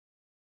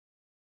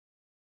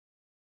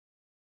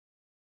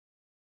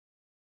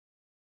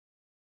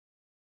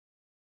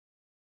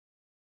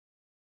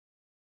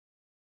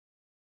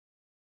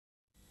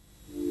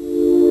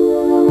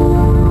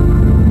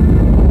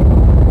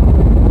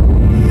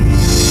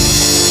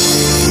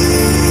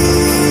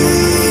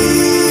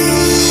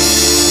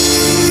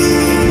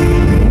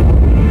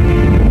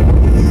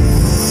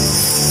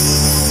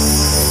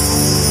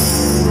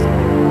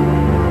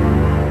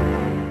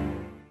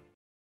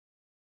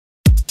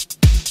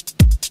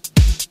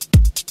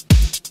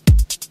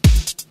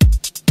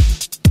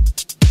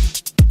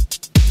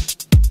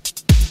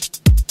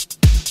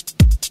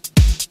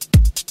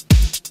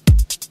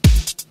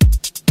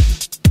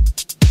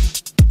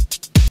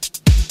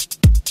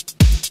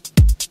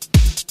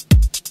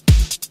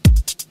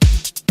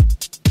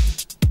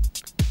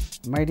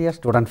My dear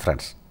student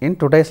friends, in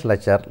today's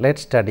lecture,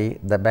 let's study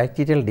the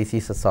bacterial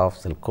diseases of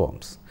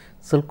silkworms.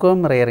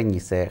 Silkworm rearing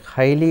is a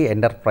highly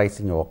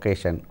enterprising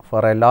vocation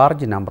for a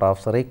large number of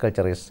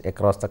sericulturists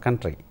across the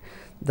country.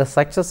 The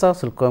success of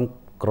silkworm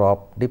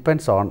crop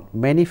depends on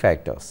many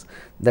factors: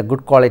 the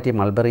good quality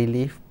mulberry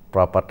leaf,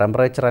 proper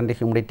temperature and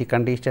humidity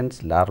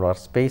conditions, larval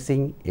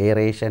spacing,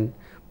 aeration,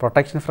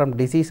 protection from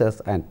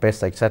diseases and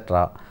pests,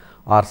 etc.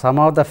 are some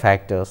of the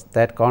factors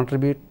that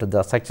contribute to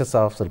the success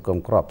of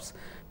silkworm crops.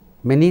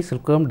 Many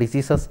silkworm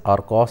diseases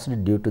are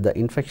caused due to the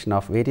infection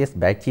of various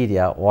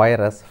bacteria,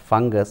 virus,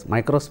 fungus,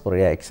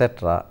 microsporia,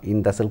 etc.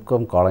 in the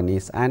silkworm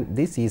colonies, and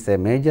this is a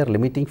major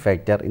limiting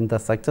factor in the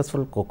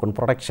successful cocoon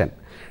production.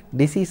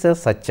 Diseases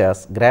such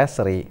as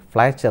grassery,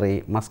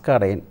 flatchery,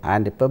 muscardine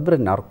and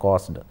pebrine are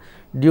caused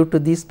due to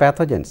these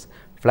pathogens.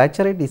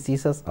 Flatchery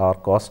diseases are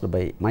caused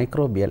by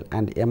microbial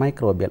and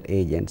amicrobial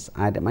agents,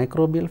 and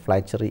microbial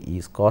flatchery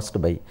is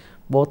caused by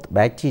both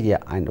bacteria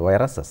and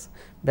viruses.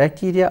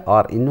 Bacteria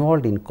are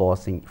involved in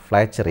causing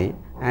flatchery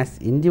as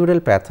individual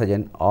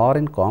pathogen or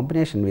in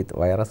combination with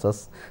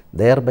viruses,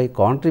 thereby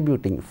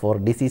contributing for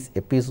disease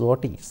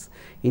epizootings.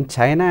 In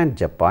China and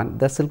Japan,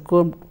 the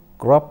silkworm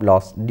crop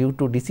loss due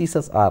to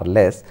diseases are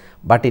less,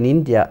 but in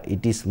India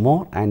it is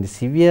more and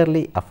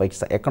severely affects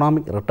the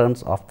economic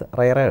returns of the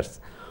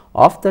rearers.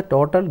 Of the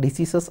total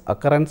diseases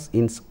occurrence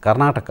in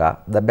Karnataka,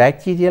 the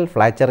bacterial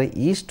flatchery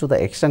is to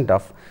the extent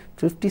of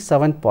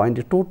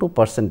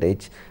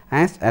 57.22%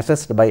 as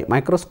assessed by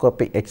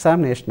microscopic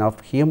examination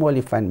of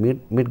hemolymph and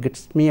midgut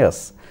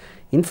smears.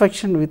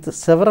 Infection with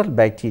several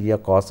bacteria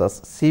causes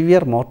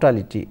severe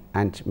mortality,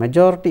 and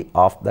majority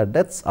of the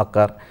deaths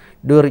occur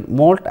during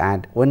molt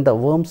and when the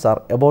worms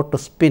are about to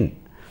spin.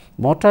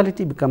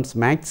 Mortality becomes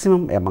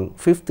maximum among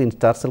 5th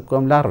instar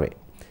silkworm larvae.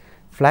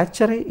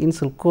 Flatchery in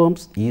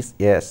silkworms is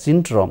a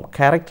syndrome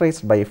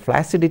characterized by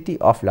flaccidity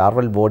of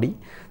larval body.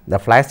 The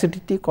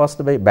flaccidity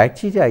caused by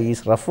bacteria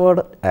is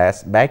referred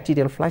as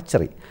bacterial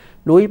flatchery.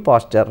 Louis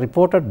Pasteur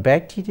reported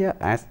bacteria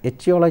as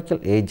etiological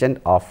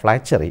agent of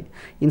flatchery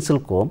in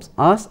silkworms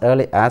as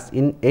early as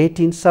in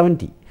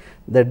 1870.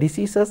 The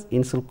diseases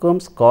in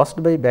silkworms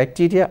caused by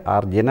bacteria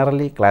are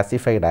generally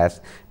classified as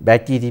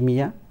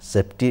bacteremia,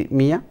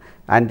 septicemia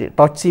and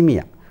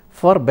toxemia.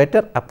 For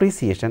better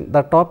appreciation,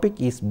 the topic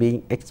is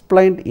being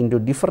explained into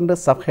different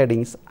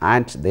subheadings,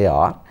 and they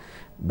are: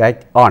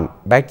 on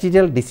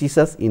bacterial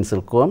diseases in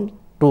silkworm,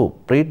 2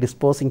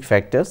 predisposing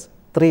factors,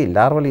 3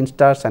 larval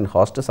instars and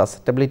host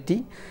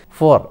susceptibility,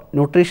 4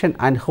 nutrition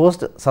and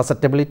host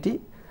susceptibility,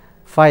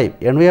 5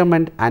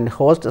 environment and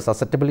host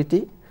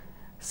susceptibility,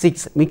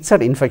 6 mixed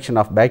infection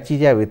of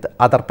bacteria with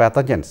other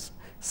pathogens,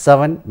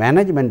 7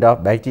 management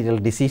of bacterial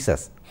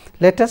diseases.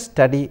 Let us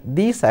study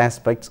these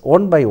aspects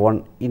one by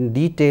one in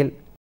detail,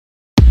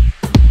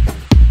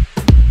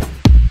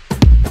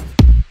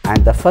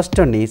 and the first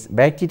one is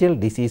bacterial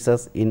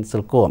diseases in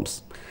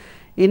silkworms.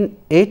 In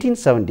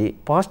 1870,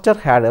 Pasteur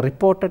had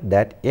reported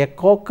that a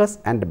coccus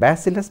and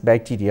bacillus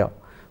bacteria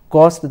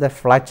caused the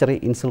flatchery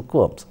in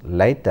silkworms.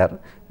 Later,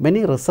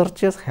 many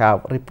researchers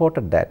have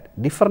reported that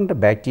different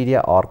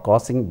bacteria are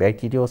causing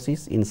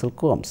bacteriosis in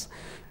silkworms.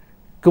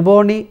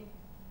 Cuboni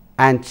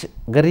and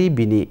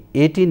Garibini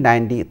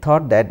 1890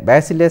 thought that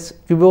Bacillus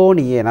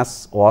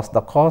cubonianus was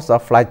the cause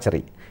of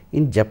flatchery.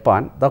 In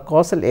Japan, the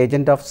causal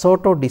agent of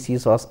Soto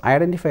disease was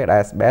identified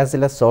as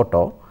Bacillus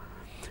Soto,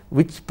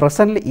 which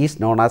presently is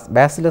known as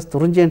Bacillus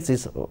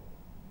thuringiensis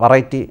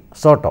variety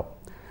Soto.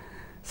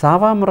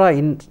 Sawamura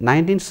in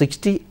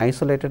 1960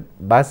 isolated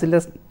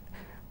Bacillus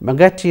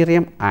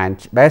megatherium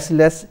and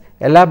Bacillus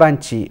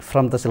elabanchi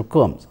from the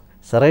silkworms.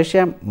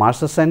 Serratia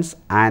marcescens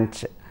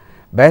and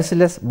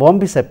Bacillus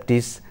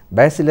bombiceptis,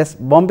 Bacillus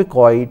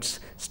bombicoides,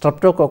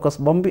 Streptococcus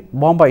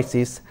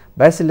bombycis,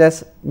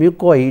 Bacillus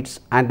mucoides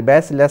and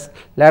Bacillus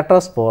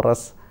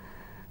laterosporus,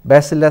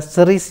 Bacillus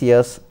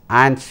sericeus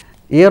and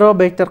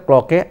Aerobacter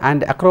cloacae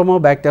and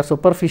Achromobacter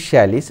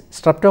superficialis,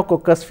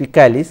 Streptococcus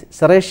faecalis,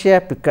 Serratia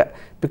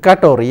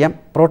picatorium,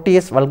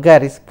 Proteus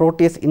vulgaris,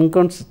 Proteus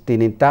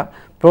incontinenta,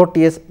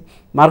 Proteus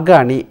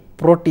margani,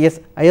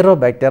 Proteus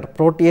aerobacter,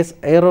 Proteus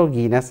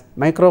aerogenus,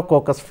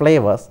 Micrococcus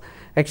flavus,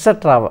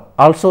 etc.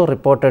 also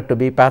reported to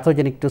be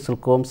pathogenic to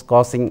silkworms,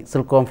 causing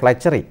silkworm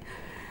flatchery.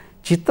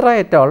 Chitra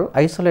et al.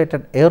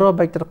 Isolated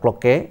Aerobacter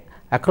cloacae,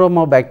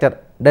 Achromobacter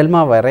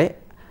delmaverae,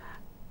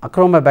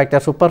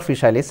 Achromobacter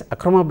superficialis,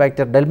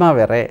 Achromobacter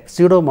delmaverae,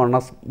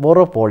 Pseudomonas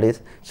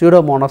boropolis,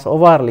 Pseudomonas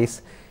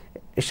ovalis,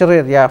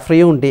 Escherichia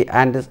fruendi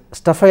and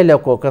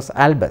Staphylococcus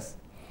albus.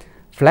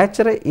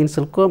 Flatchery in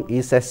silkworm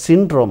is a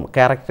syndrome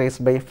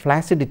characterized by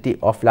flaccidity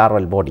of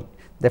larval body.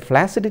 The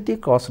flaccidity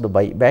caused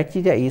by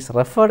bacteria is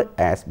referred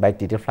as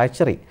bacterial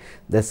flatchery.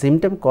 The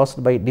symptom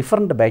caused by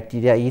different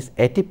bacteria is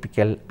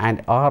atypical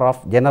and are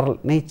of general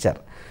nature.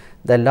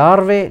 The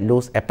larvae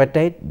lose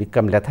appetite,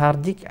 become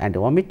lethargic and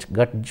vomit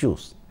gut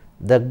juice.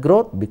 The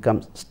growth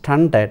becomes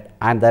stunted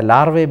and the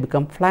larvae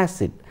become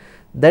flaccid.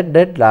 The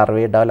dead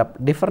larvae develop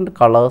different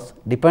colors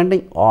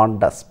depending on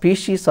the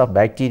species of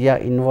bacteria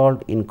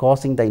involved in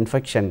causing the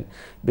infection,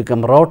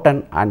 become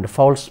rotten and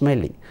foul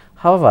smelling.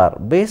 However,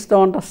 based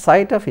on the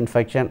site of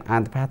infection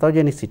and the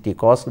pathogenicity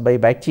caused by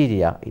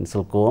bacteria in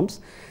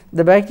silkworms,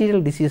 the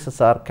bacterial diseases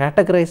are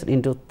categorized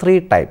into three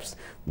types.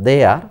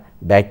 They are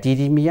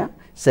bacteremia,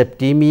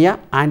 septemia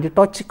and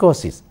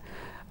toxicosis.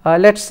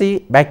 Let us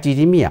see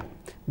bacteremia.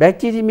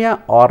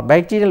 Bacteremia or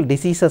bacterial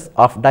diseases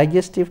of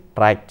digestive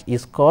tract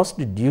is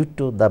caused due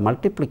to the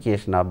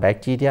multiplication of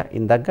bacteria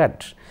in the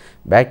gut.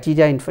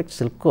 Bacteria infect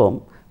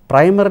silkworm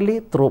primarily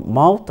through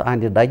mouth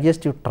and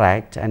digestive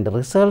tract and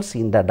results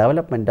in the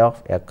development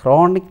of a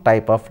chronic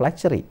type of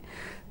flatury.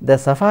 The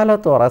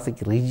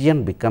cephalothoracic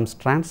region becomes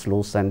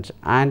translucent,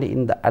 and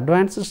in the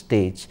advanced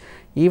stage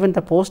even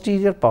the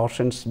posterior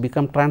portions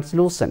become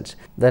translucent.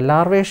 The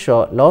larvae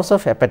show loss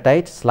of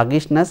appetite,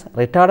 sluggishness,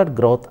 retarded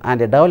growth and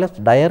develops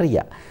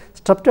diarrhea.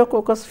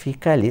 Streptococcus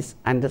faecalis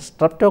and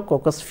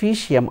Streptococcus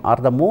faecium are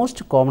the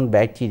most common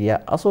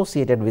bacteria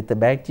associated with the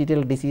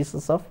bacterial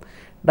diseases of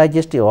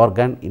digestive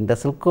organ in the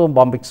Silkworm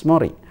bombyx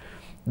mori.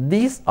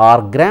 These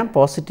are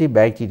gram-positive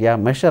bacteria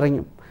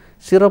measuring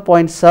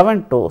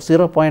 0.7 to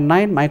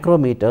 0.9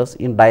 micrometers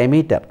in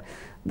diameter.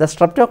 The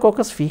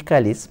Streptococcus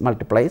faecalis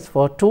multiplies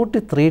for 2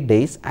 to 3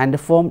 days and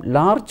form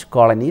large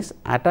colonies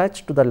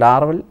attached to the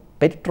larval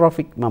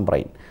peritrophic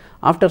membrane.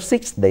 After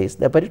 6 days,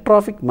 the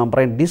peritrophic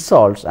membrane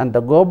dissolves and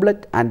the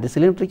goblet and the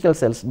cylindrical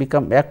cells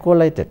become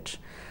vacuolated.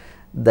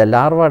 The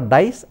larva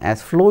dies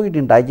as fluid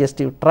in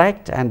digestive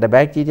tract and the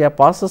bacteria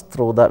passes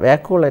through the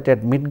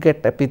vacuolated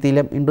midgut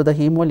epithelium into the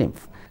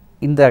hemolymph.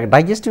 In the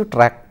digestive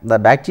tract, the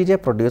bacteria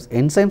produce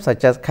enzymes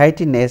such as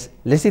chitinase,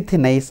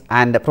 lecithinase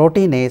and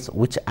proteinase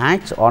which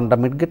act on the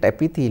midgut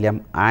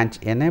epithelium and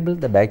enable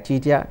the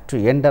bacteria to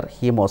enter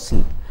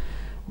hemocoel.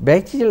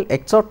 Bacterial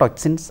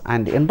exotoxins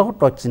and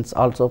endotoxins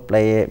also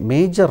play a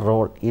major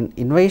role in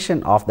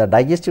invasion of the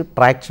digestive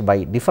tract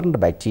by different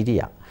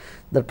bacteria.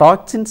 The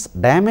toxins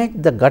damage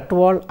the gut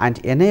wall and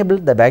enable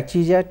the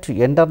bacteria to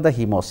enter the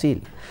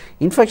hemocoel.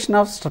 Infection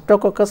of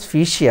Streptococcus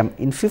faecium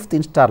in 5th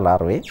instar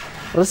larvae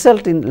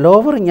result in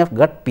lowering of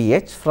gut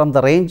pH from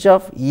the range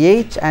of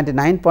 8 and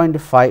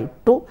 9.5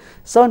 to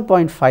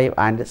 7.5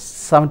 and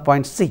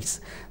 7.6.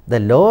 The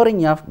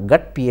lowering of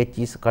gut pH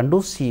is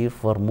conducive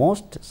for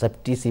most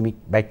septicemic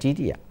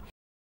bacteria.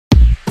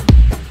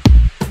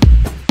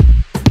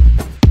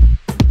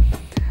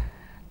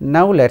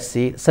 Now, let us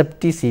see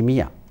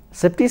septicemia.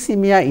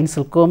 Septicemia in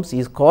silkworms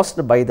is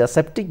caused by the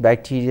septic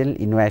bacterial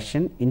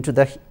invasion into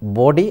the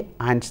body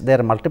and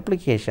their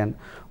multiplication,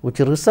 which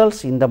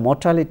results in the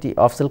mortality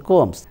of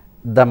silkworms.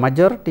 The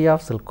majority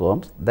of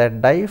silkworms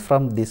that die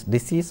from this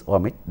disease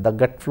omit the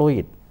gut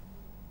fluid.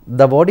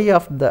 The body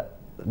of the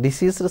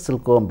diseased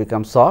silkworm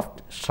becomes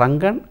soft,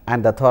 shrunken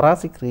and the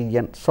thoracic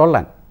region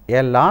swollen.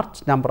 A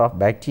large number of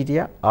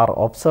bacteria are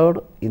observed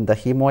in the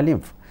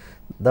hemolymph.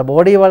 The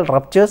body wall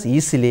ruptures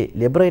easily,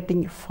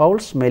 liberating foul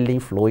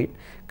smelling fluid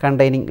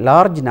containing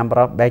large number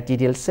of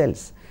bacterial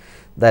cells.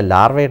 The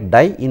larvae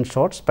die in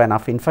short span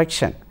of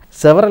infection.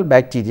 Several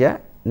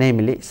bacteria,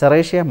 namely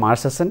Serratia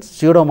marcescens,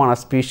 Pseudomonas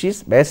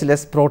species,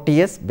 Bacillus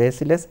proteus,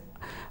 Bacillus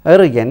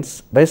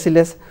aerugens,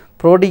 Bacillus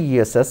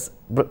prodigiosus,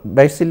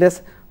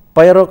 Bacillus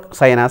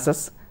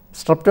pyrocyanosus,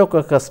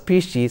 Streptococcus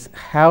species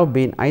have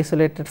been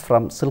isolated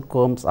from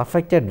silkworms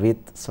affected with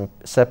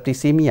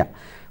septicemia,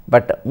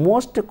 but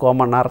most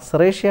common are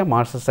Serratia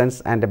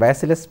marcescens and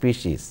Bacillus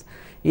species.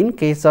 In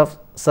case of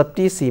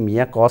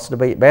septicemia caused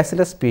by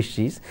Bacillus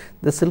species,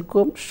 the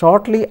silkworm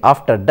shortly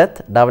after death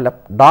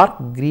develop dark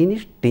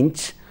greenish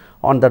tinge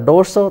on the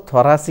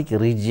dorsothoracic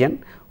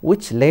region,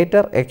 which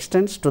later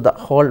extends to the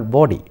whole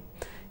body.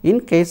 In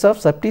case of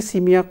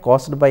septicemia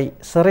caused by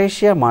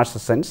Serratia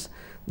marcescens,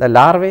 the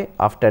larvae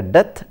after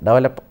death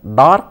develop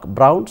dark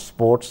brown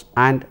spots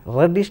and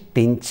reddish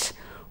tinge,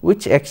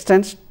 which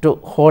extends to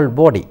whole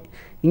body.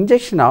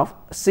 Injection of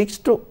 6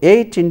 to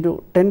 8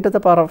 into 10 to the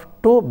power of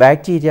 2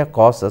 bacteria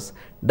causes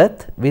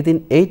death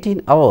within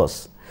 18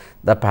 hours.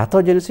 The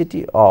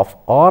pathogenicity of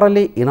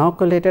orally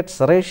inoculated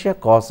Serratia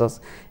causes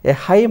a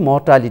high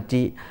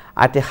mortality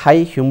at a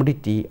high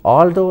humidity,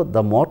 although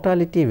the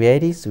mortality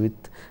varies with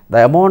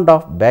the amount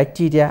of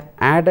bacteria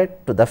added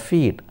to the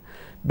feed.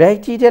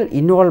 Bacterial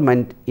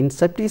involvement in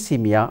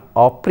septicemia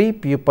of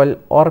prepupal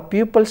or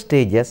pupal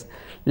stages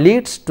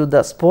leads to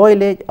the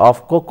spoilage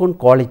of cocoon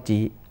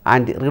quality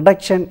and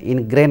reduction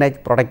in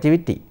grainage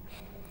productivity.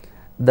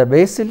 The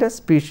Bacillus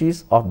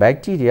species of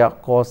bacteria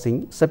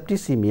causing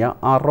septicemia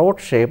are rod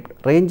shaped,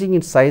 ranging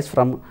in size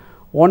from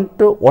 1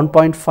 to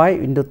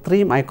 1.5 into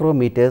 3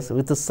 micrometers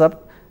with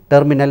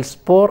subterminal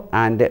spore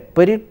and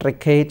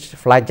peritrichate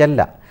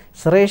flagella.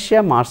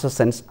 Serratia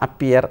marcescens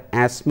appear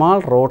as small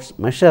rods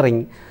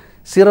measuring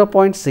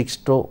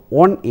 0.6 to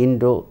 1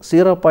 into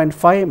 0.5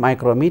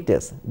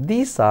 micrometers.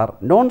 These are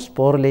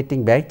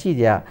non-sporulating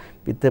bacteria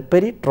with the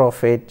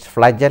peritrophate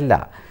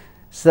flagella.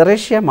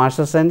 Serratia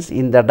marcescens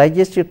in the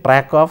digestive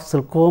tract of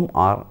silkworm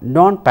are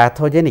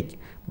non-pathogenic,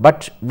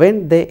 but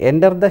when they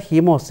enter the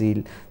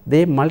hemocoel,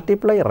 they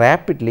multiply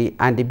rapidly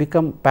and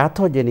become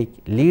pathogenic,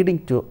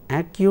 leading to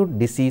acute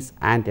disease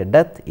and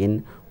death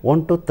in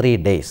 1 to 3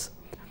 days.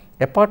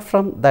 Apart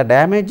from the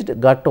damaged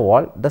gut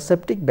wall, the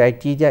septic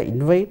bacteria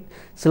invade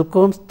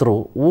silkworms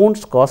through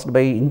wounds caused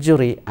by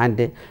injury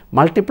and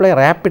multiply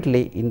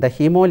rapidly in the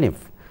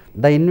hemolymph.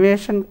 The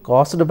invasion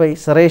caused by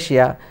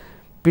Serratia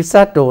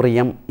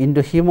piscatorium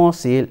into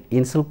hemocoel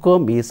in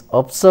silkworm is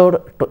observed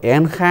to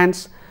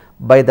enhance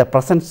by the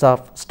presence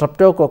of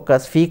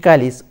Streptococcus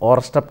faecalis or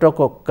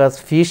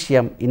Streptococcus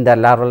faecium in the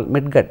larval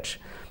midgut.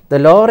 The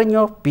lowering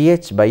of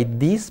pH by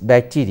these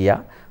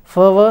bacteria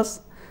favors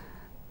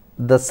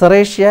the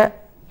Serratia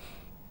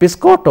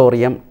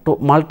piscatorium to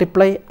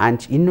multiply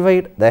and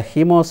invade the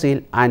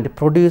hemocoel and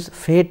produce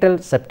fatal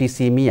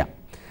septicemia.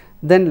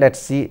 Then let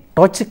us see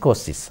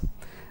toxicosis.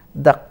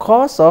 The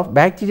cause of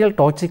bacterial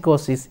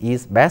toxicosis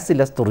is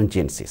Bacillus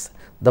thuringiensis.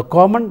 The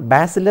common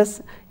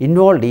bacillus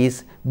involved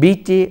is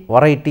Beta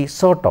variety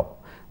soto.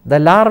 The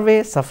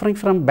larvae suffering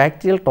from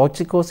bacterial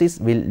toxicosis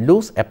will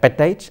lose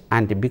appetite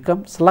and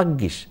become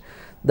sluggish.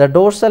 The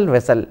dorsal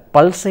vessel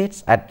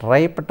pulsates at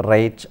rapid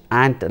rate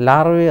and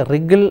larvae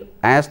wriggle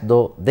as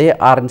though they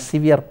are in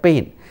severe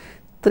pain.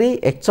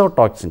 3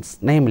 exotoxins,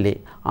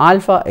 namely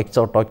alpha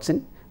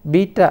exotoxin,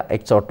 beta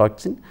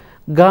exotoxin,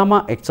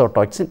 gamma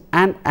exotoxin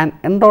and an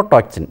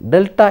endotoxin,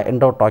 delta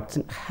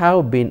endotoxin,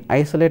 have been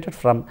isolated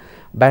from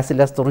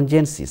Bacillus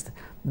thuringiensis.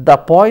 The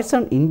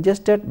poison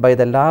ingested by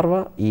the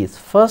larva is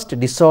first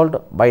dissolved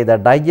by the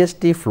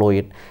digestive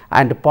fluid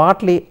and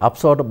partly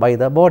absorbed by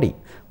the body,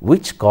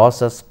 which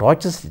causes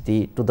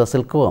toxicity to the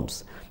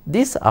silkworms.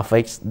 This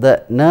affects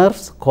the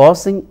nerves,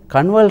 causing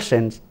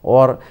convulsions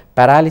or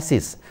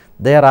paralysis.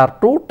 There are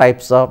 2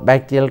 types of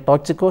bacterial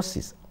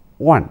toxicosis.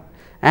 1.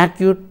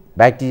 Acute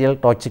bacterial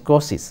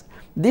toxicosis.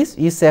 This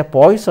is a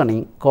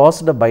poisoning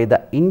caused by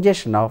the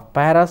ingestion of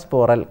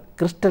parasporal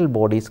crystal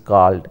bodies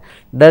called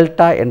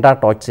delta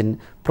endotoxin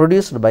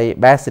produced by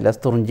Bacillus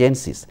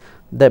thuringiensis.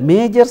 The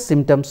major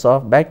symptoms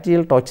of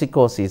bacterial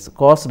toxicosis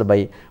caused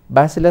by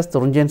Bacillus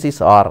thuringiensis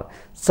are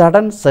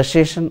sudden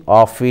cessation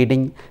of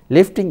feeding,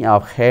 lifting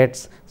of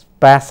heads,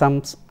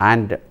 spasms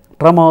and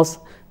tremors,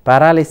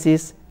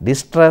 paralysis,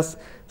 distress,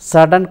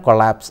 sudden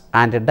collapse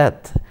and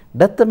death.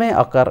 Death may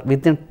occur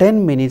within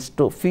 10 minutes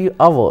to few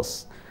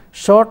hours.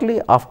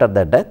 Shortly after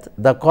the death,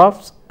 the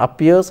corpse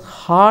appears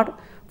hard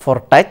for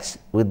touch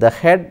with the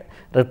head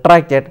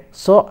retracted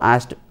so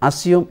as to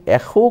assume a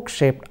hook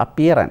shaped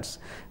appearance.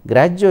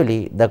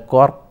 Gradually, the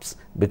corpse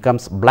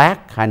becomes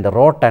black and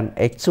rotten,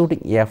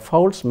 exuding a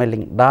foul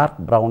smelling dark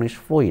brownish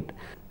fluid.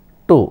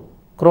 2.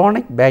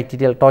 Chronic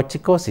bacterial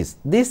toxicosis.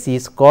 This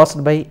is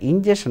caused by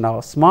ingestion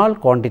of small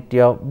quantity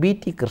of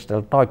Bt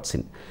crystal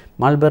toxin.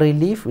 Mulberry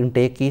leaf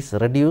intake is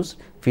reduced,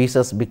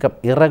 feces become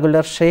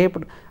irregular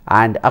shaped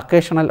and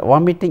occasional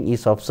vomiting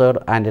is observed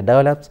and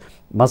develops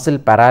muscle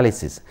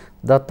paralysis.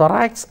 The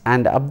thorax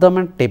and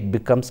abdomen tip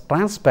becomes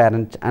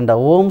transparent and the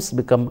worms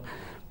become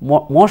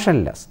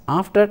motionless.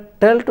 After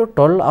 10 to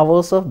 12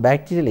 hours of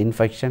bacterial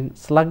infection,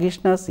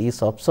 sluggishness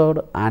is observed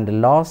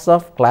and loss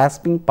of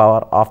clasping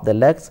power of the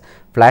legs,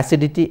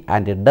 flaccidity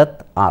and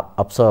death are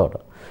observed.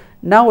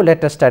 Now,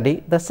 let us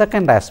study the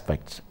second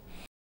aspect.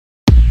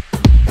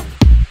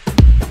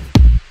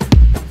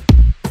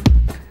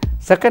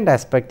 Second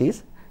aspect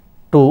is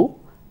 2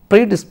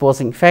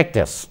 predisposing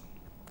factors.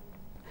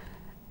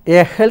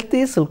 A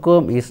healthy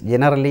silkworm is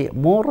generally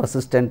more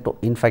resistant to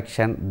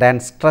infection than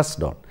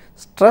stressed one.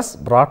 Stress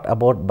brought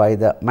about by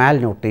the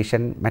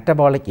malnutrition,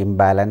 metabolic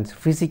imbalance,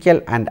 physical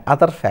and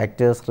other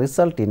factors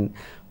result in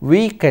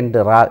weakened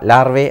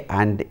larvae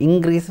and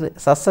increased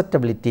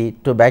susceptibility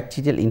to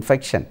bacterial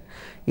infection.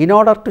 In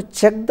order to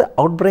check the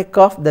outbreak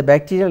of the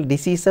bacterial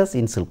diseases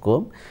in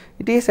silkworm,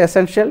 it is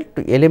essential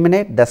to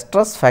eliminate the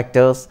stress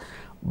factors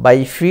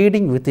by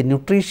feeding with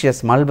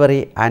nutritious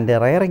mulberry and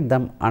rearing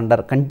them under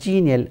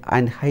congenial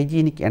and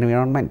hygienic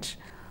environment.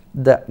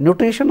 The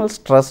nutritional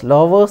stress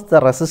lowers the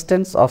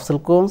resistance of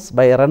silkworms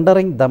by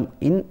rendering them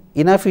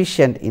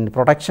inefficient in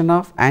production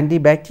of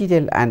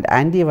antibacterial and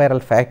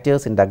antiviral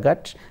factors in the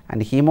gut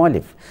and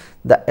hemolymph.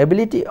 The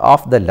ability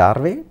of the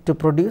larvae to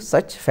produce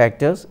such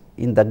factors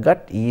in the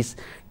gut is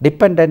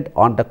dependent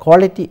on the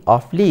quality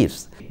of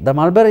leaves. The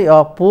mulberry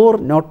of poor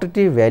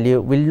nutritive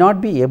value will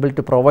not be able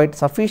to provide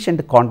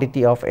sufficient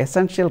quantity of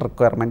essential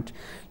requirement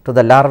to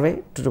the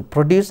larvae to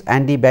produce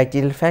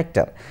antibacterial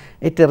factor.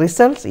 It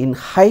results in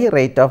high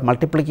rate of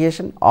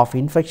multiplication of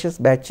infectious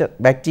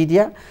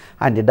bacteria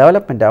and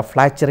development of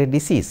Flachery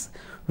disease.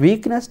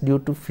 Weakness due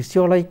to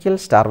physiological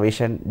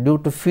starvation due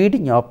to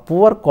feeding of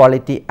poor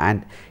quality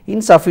and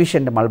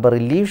insufficient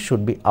mulberry leaves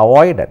should be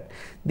avoided.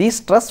 These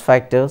stress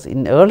factors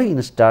in early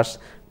instars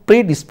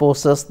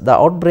predisposes the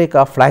outbreak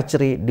of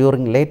Flachery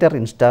during later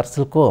instar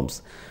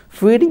silkworms.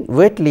 Feeding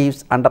wet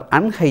leaves under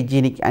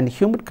unhygienic and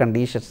humid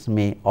conditions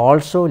may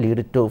also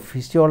lead to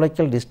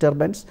physiological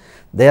disturbance,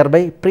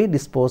 thereby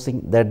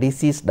predisposing the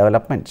disease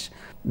development.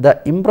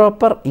 The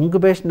improper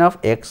incubation of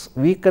eggs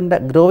weaken the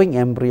growing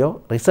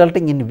embryo,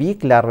 resulting in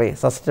weak larvae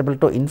susceptible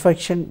to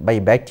infection by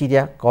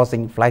bacteria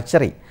causing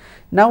Flachery.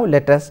 Now,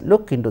 let us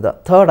look into the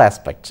third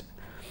aspect.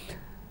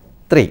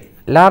 3.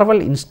 Larval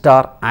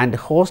instar and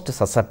host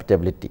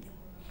susceptibility.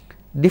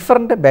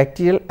 Different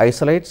bacterial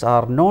isolates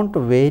are known to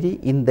vary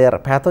in their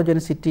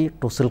pathogenicity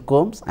to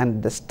silkworms,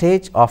 and the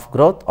stage of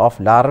growth of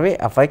larvae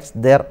affects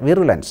their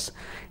virulence.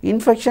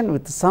 Infection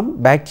with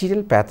some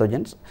bacterial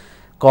pathogens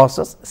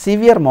causes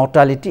severe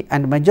mortality,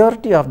 and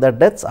majority of the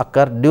deaths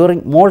occur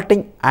during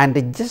molting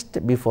and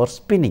just before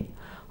spinning.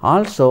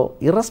 Also,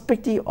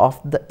 irrespective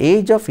of the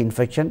age of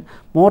infection,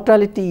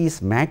 mortality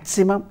is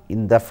maximum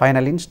in the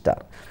final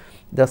instar.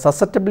 The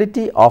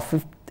susceptibility of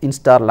fifth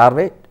instar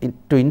larvae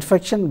to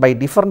infection by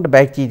different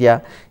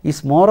bacteria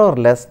is more or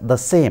less the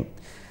same.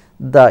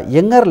 The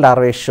younger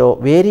larvae show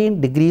varying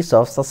degrees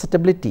of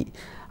susceptibility.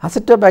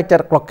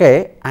 Acetobacter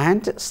cocci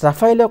and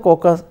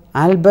Staphylococcus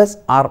albus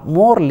are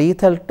more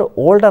lethal to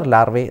older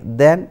larvae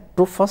than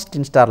to first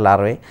instar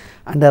larvae,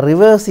 and the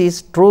reverse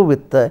is true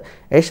with the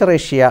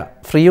Escherichia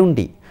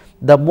fruendi.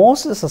 The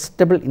most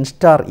susceptible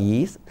instar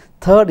is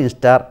third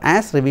instar,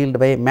 as revealed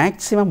by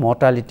maximum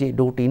mortality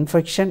due to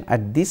infection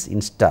at this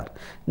instar.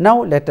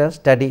 Now, let us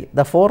study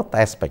the fourth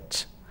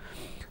aspect.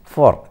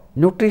 4.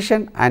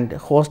 Nutrition and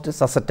host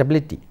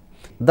susceptibility.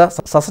 The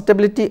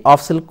susceptibility of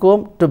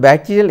silkworm to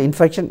bacterial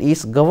infection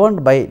is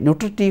governed by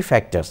nutritive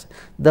factors.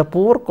 The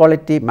poor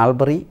quality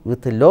mulberry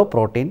with low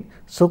protein,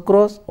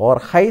 sucrose or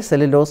high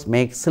cellulose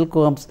makes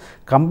silkworms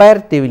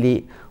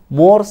comparatively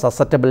more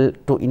susceptible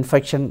to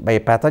infection by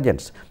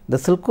pathogens. The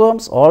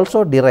silkworms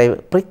also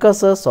derive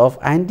precursors of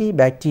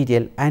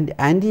antibacterial and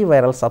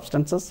antiviral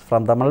substances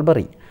from the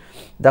mulberry.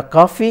 The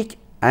caffeic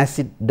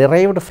acid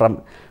derived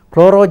from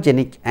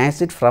chlorogenic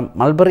acid from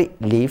mulberry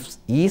leaves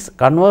is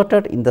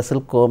converted in the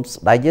silkworm's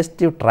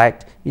digestive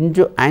tract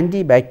into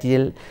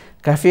antibacterial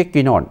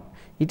caffeoquinone.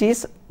 It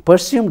is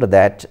presumed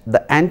that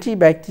the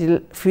antibacterial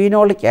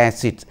phenolic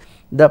acid,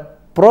 the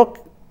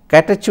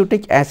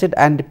procatachutic acid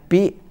and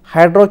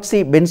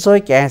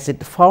p-hydroxybenzoic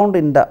acid found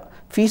in the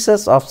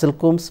feces of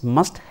silkworms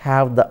must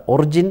have the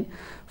origin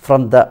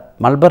from the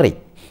mulberry.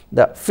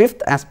 The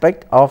fifth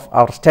aspect of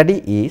our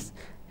study is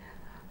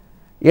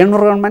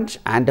environment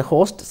and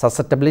host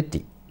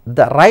susceptibility.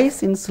 The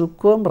rise in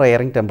silkworm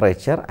rearing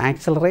temperature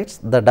accelerates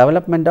the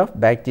development of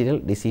bacterial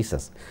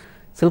diseases.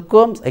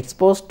 Silkworms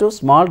exposed to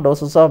small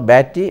doses of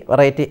Bacti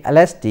variety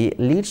LST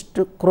leads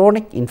to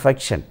chronic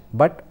infection,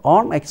 but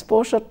on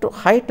exposure to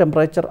high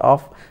temperature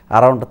of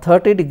around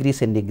 30 degrees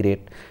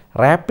centigrade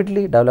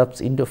rapidly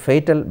develops into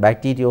fatal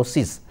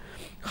bacteriosis.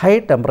 High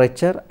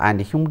temperature and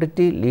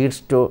humidity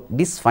leads to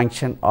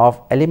dysfunction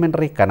of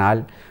alimentary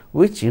canal,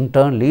 which in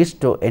turn leads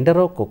to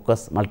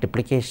Enterococcus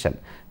multiplication.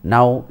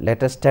 Now,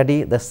 let us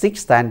study the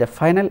sixth and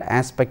final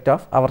aspect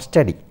of our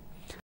study.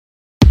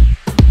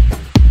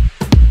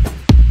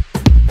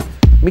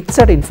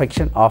 Mixed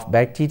infection of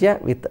bacteria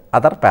with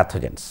other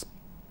pathogens.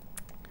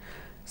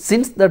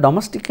 Since the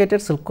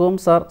domesticated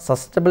silkworms are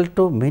susceptible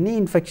to many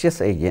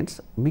infectious agents,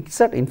 mixed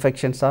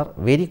infections are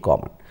very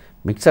common.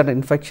 Mixed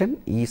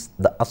infection is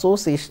the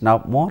association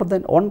of more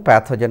than one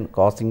pathogen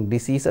causing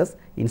diseases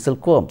in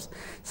silkworms.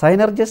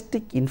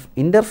 Synergistic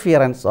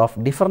interference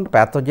of different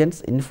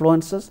pathogens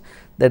influences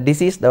the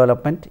disease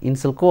development in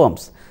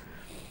silkworms.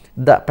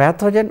 The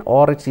pathogen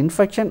or its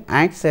infection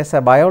acts as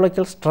a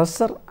biological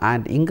stressor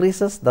and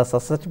increases the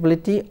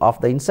susceptibility of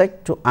the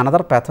insect to another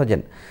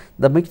pathogen.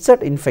 The mixed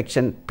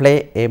infection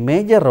play a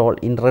major role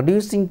in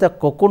reducing the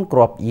cocoon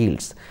crop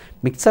yields.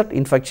 Mixed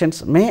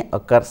infections may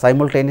occur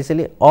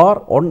simultaneously or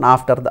one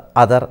after the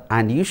other,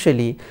 and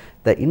usually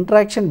the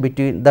interaction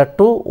between the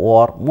two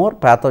or more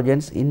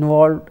pathogens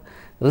involved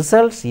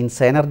results in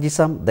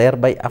synergism,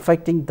 thereby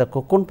affecting the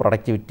cocoon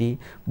productivity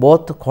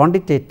both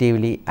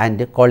quantitatively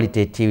and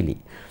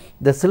qualitatively.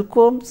 The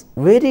silkworms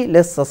very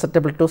less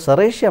susceptible to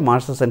Serratia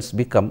marcescens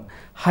become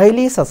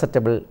highly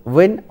susceptible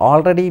when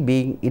already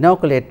being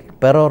inoculated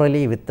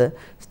perorally with the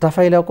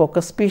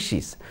Staphylococcus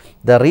species.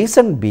 The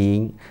reason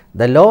being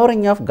the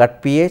lowering of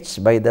gut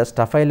pH by the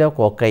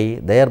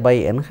Staphylococci, thereby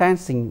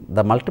enhancing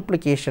the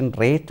multiplication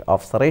rate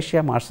of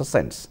Serratia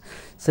marcescens.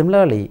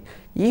 Similarly,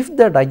 if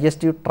the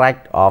digestive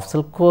tract of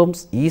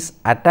silkworms is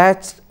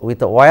attached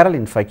with a viral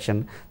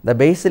infection, the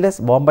Bacillus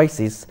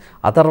bombycis,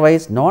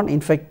 otherwise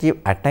non-infective,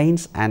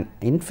 attains an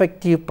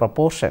infective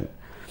proportion,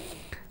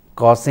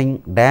 causing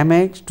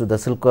damage to the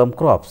silkworm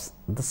crops.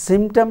 The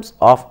symptoms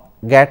of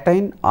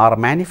gutine are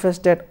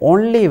manifested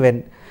only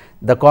when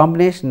the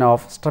combination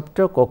of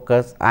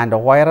Streptococcus and a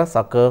virus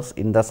occurs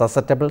in the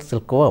susceptible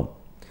silkworm.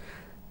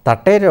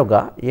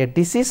 Tateroga, a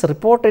disease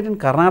reported in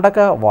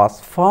Karnataka,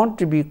 was found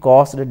to be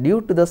caused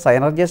due to the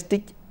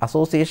synergistic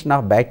association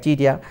of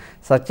bacteria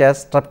such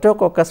as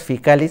Streptococcus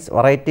faecalis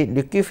variety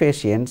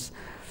liquefaciens,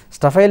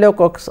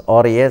 Staphylococcus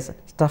aureus,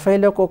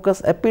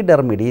 Staphylococcus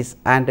epidermidis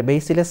and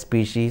Bacillus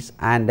species,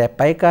 and a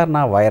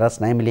picarna virus,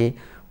 namely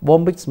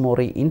Bombyx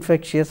mori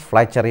infectious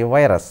Flachery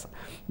virus.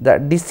 The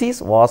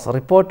disease was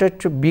reported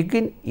to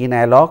begin in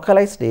a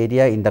localized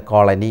area in the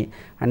colony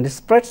and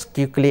spreads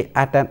quickly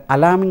at an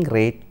alarming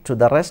rate to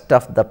the rest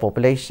of the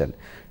population.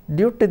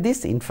 Due to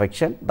this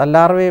infection, the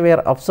larvae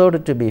were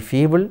observed to be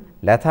feeble,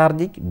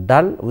 lethargic,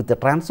 dull with a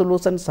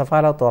translucent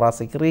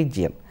cephalothoracic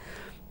region.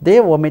 They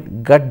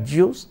vomit gut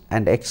juice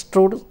and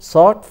extrude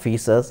short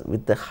feces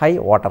with high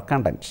water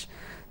content.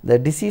 The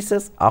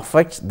diseases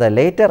affect the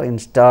later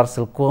instar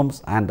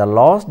silkworms and the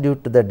loss due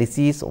to the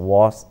disease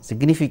was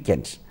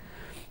significant.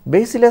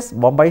 Bacillus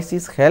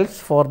bombycis helps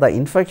for the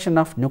infection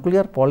of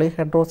nuclear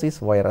polyhedrosis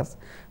virus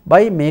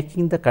by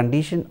making the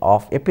condition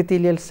of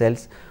epithelial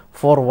cells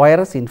for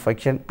virus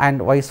infection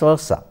and vice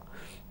versa.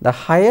 The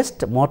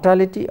highest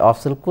mortality of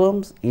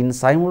silkworms in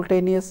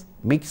simultaneous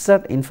mixed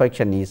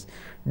infection is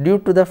due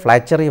to the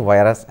Flachery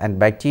virus and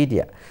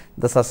bacteria.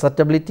 The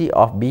susceptibility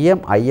of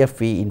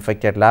BMIFV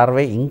infected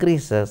larvae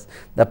increases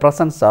the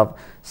presence of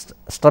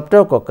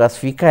Streptococcus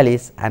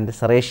faecalis and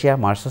Serratia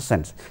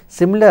marcescens.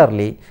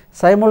 Similarly,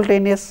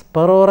 simultaneous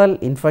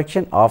peroral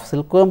infection of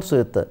silkworms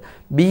with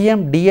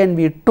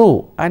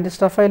BMDNV2 and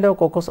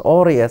Staphylococcus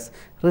aureus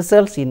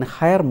results in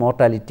higher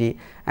mortality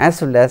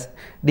as well as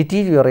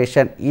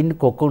deterioration in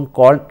cocoon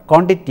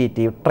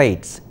quantitative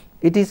traits.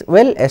 It is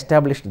well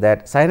established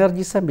that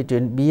synergism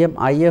between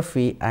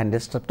BMIFV and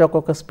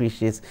Streptococcus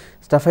species,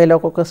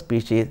 Staphylococcus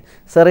species,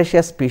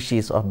 Serratia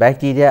species of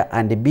bacteria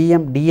and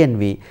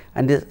BMDNV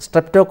and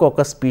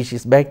Streptococcus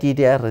species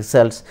bacteria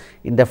results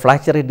in the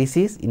Flachery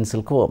disease in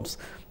silkworms.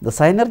 The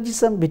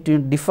synergism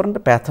between different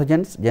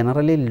pathogens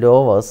generally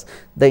lowers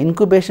the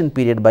incubation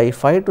period by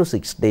 5 to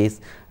 6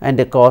 days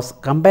and cause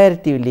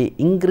comparatively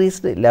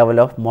increased level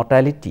of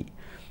mortality.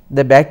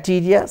 The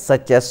bacteria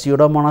such as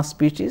Pseudomonas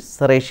species,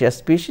 Serratia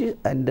species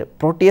and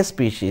Proteus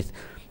species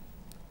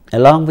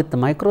along with the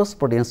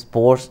microsporidium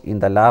spores in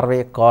the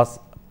larvae cause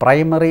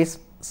primary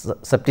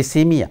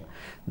septicemia.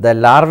 The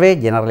larvae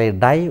generally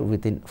die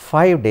within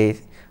 5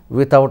 days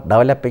without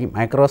developing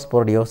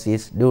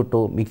microsporidiosis due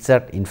to mixed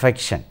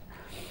infection.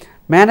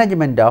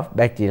 Management of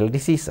bacterial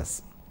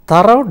diseases.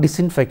 Thorough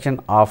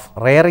disinfection of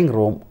rearing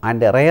room and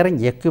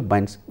rearing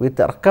equipments with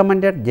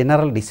recommended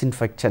general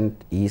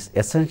disinfectant is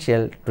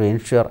essential to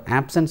ensure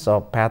absence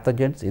of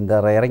pathogens in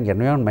the rearing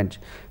environment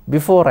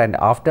before and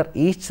after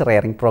each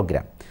rearing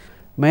program.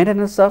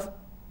 Maintenance of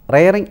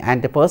rearing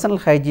and personal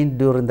hygiene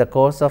during the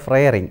course of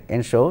rearing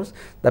ensures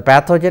the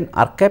pathogen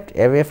are kept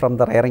away from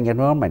the rearing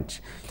environment.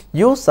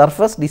 Use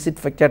surface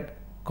disinfected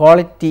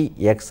quality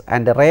eggs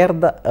and rear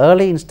the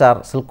early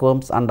instar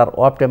silkworms under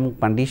optimum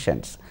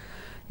conditions.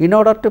 In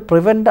order to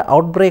prevent the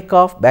outbreak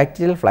of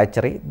bacterial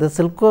Flachery, the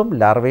silkworm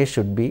larvae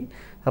should be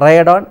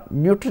reared on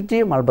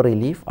nutritive mulberry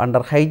leaf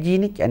under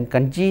hygienic and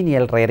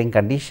congenial rearing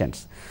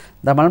conditions.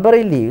 The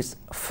mulberry leaves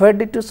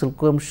fed to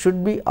silkworms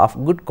should be of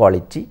good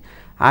quality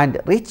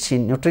and rich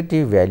in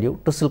nutritive value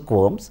to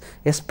silkworms,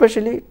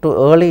 especially to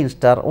early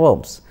instar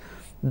worms.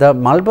 The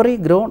mulberry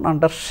grown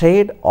under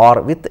shade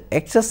or with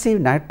excessive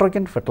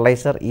nitrogen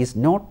fertilizer is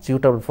not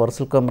suitable for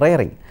silkworm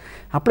rearing.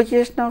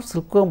 Application of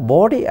silkworm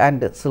body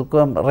and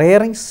silkworm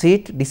rearing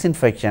seat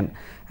disinfection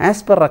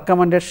as per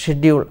recommended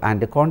schedule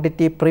and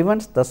quantity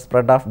prevents the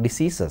spread of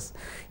diseases.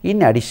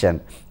 In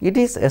addition, it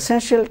is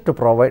essential to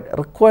provide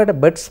required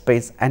bed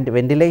space and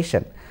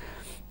ventilation.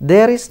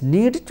 There is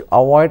need to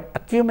avoid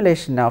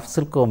accumulation of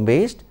silkworm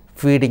waste,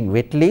 feeding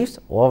wet leaves,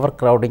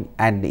 overcrowding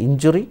and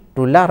injury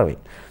to larvae.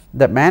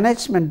 The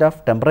management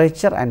of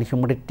temperature and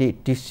humidity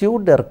to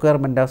suit the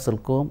requirement of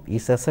silkworm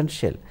is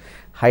essential.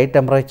 High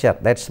temperature,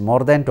 that is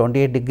more than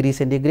 28 degrees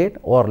centigrade,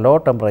 or low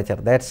temperature,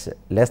 that is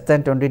less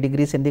than 20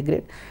 degrees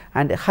centigrade,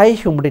 and high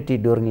humidity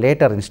during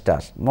later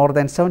instars more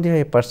than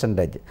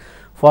 75%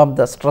 form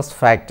the stress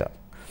factor.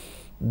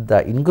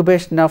 The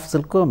incubation of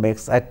silkworm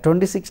eggs at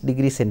 26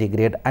 degrees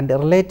centigrade and a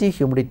relative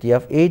humidity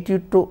of 80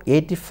 to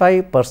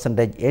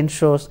 85%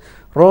 ensures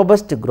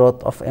robust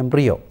growth of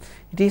embryo.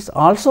 It is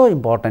also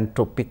important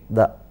to pick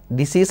the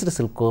diseased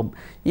silkworm,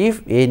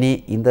 if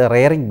any, in the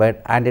rearing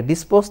bed and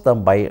dispose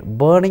them by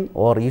burning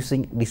or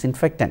using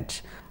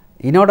disinfectant.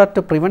 In order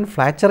to prevent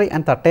Flachery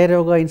and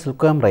Thataeroga in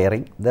silkworm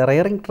rearing, the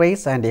rearing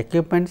trays and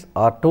equipments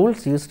or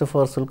tools used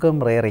for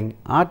silkworm rearing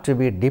are to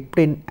be dipped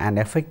in an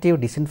effective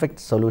disinfectant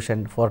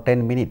solution for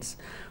 10 minutes.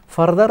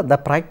 Further, the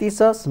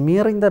practice of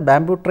smearing the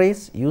bamboo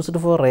trays used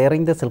for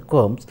rearing the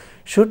silkworms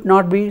should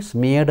not be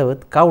smeared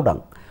with cow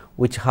dung,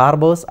 which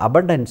harbors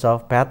abundance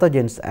of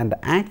pathogens and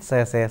acts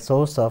as a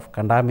source of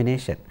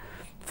contamination.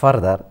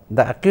 Further,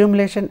 the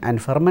accumulation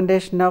and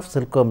fermentation of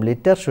silkworm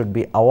litter should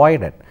be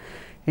avoided.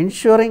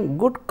 Ensuring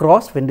good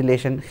cross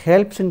ventilation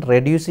helps in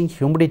reducing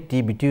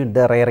humidity between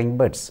the rearing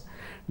beds.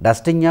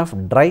 Dusting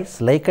of dry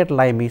slaked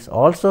lime is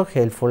also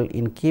helpful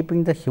in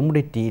keeping the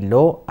humidity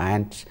low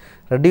and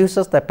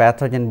reduces the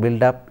pathogen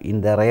buildup in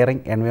the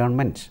rearing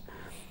environment.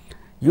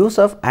 Use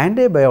of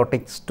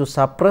antibiotics to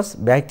suppress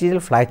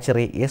bacterial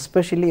Flachery,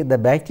 especially the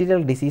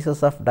bacterial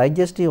diseases of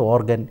digestive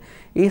organ,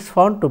 is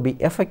found to be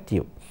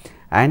effective.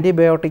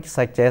 Antibiotics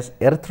such as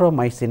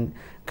erythromycin,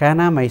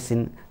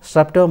 kanamycin,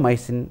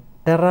 streptomycin,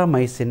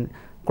 terramycin,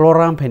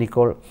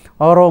 chloramphenicol,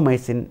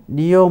 oromycin,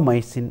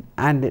 neomycin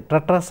and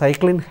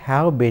tetracycline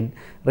have been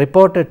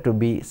reported to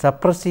be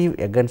suppressive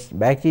against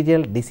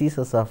bacterial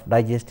diseases of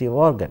digestive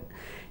organ.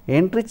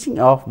 Enriching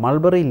of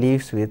mulberry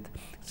leaves with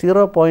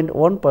 0.1%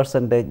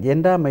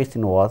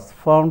 gentamicin was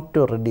found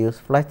to reduce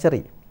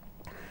Flachery.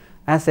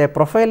 As a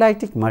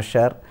prophylactic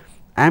measure,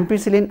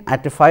 Ampicillin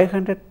at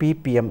 500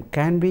 ppm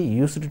can be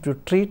used to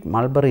treat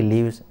mulberry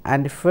leaves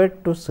and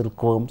fed to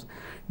silkworms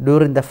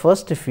during the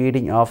first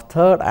feeding of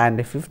 3rd and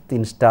 5th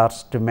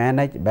instars to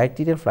manage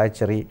bacterial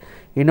flagellatory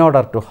in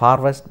order to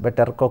harvest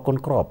better cocoon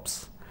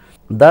crops.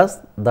 Thus,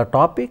 the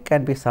topic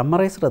can be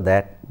summarized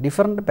that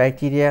different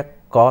bacteria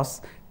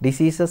cause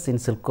diseases in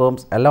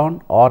silkworms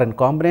alone or in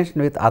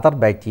combination with other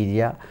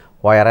bacteria,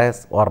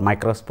 virus or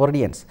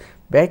microsporidians.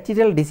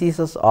 Bacterial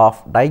diseases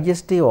of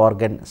digestive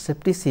organ,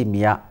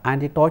 septicemia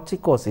and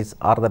toxicosis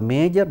are the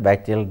major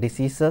bacterial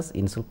diseases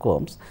in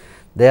silkworms.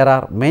 There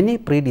are many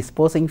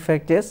predisposing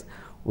factors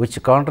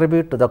which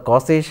contribute to the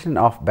causation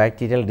of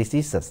bacterial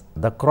diseases.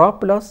 The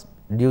crop loss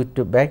due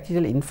to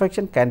bacterial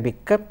infection can be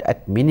kept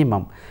at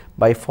minimum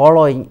by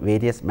following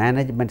various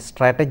management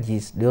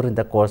strategies during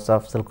the course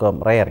of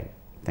silkworm rearing.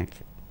 Thank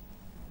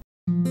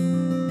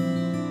you.